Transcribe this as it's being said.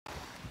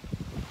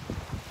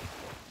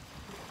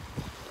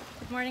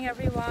Good morning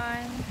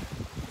everyone,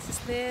 this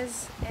is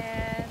Liz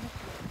and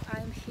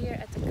I'm here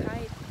at the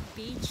Kite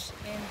Beach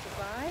in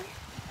Dubai.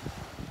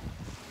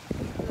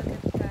 Look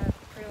at that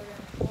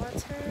brilliant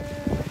water.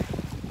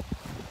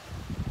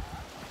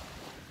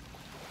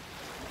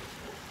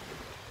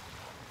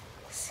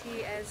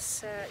 See,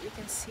 as you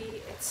can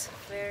see, it's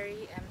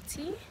very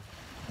empty.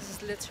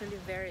 There's literally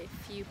very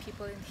few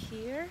people in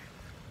here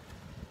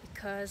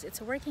because it's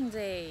a working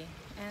day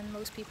and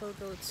most people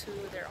go to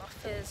their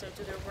office or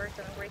do their work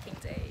on a working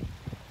day.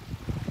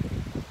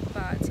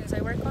 But since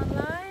I work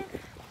online,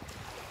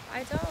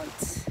 I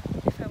don't.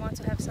 If I want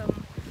to have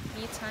some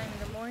me time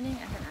in the morning,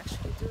 I can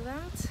actually do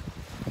that.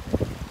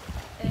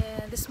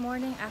 And this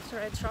morning, after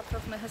I dropped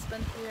off my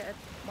husband here at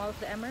Mall of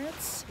the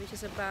Emirates, which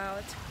is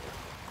about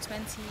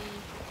 20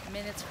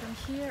 minutes from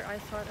here, I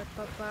thought I'd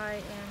pop by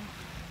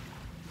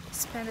and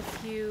spend a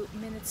few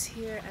minutes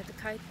here at the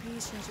Kite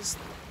Beach and just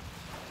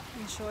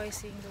enjoy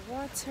seeing the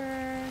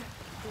water,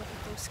 look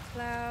at those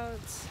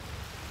clouds.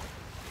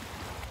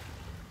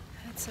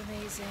 That's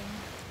amazing.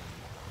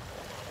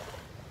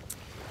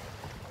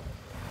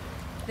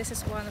 This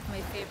is one of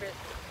my favorite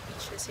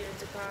beaches here in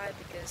Dubai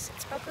because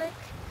it's public,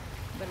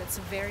 but it's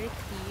very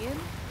clean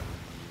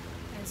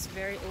and it's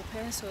very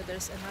open, so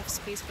there's enough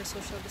space for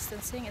social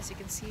distancing. As you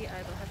can see,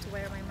 I don't have to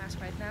wear my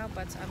mask right now,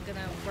 but I'm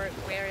gonna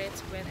wear it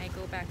when I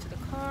go back to the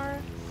car.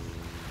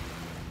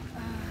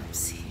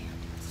 See,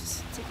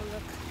 just take a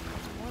look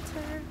at the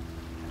water.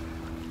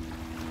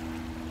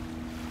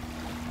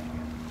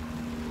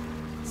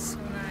 So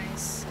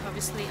nice.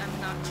 Obviously,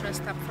 I'm not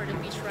dressed up for the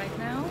beach right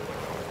now,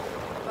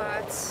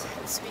 but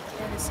this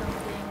weekend is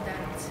something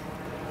that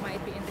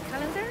might be in the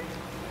calendar.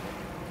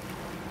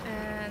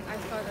 And I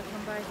thought I'd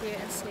come by here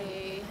and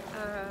say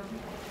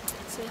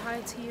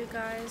hi to you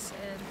guys,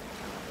 and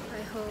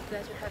I hope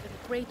that you're having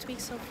a great week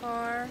so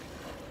far.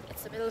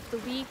 It's the middle of the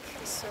week,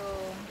 so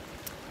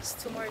it's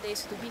 2 more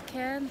days to the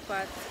weekend,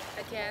 but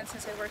again,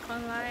 since I work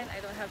online, I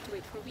don't have to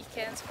wait for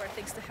weekends for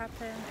things to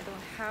happen. I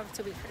don't have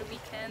to wait for the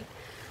weekend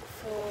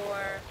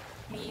for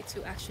me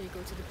to actually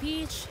go to the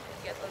beach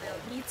and get a little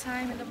me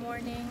time in the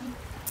morning.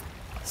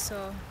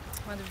 So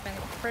one of the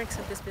perks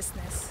of this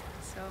business.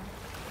 So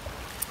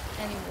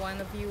any one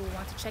of you who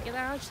want to check it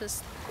out,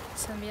 just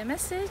send me a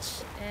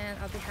message and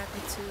I'll be happy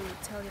to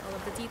tell you all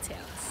of the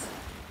details.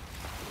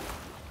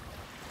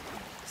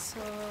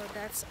 So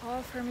that's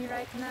all for me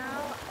right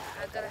now.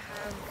 I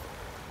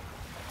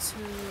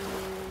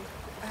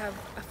have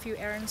a few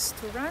errands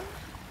to run,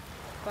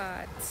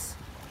 but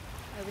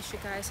I wish you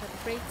guys have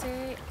a great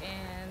day,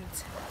 and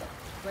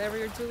whatever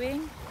you're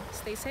doing,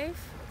 stay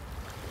safe,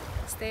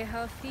 stay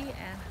healthy,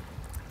 and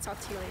talk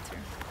to you later.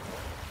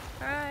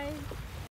 Bye!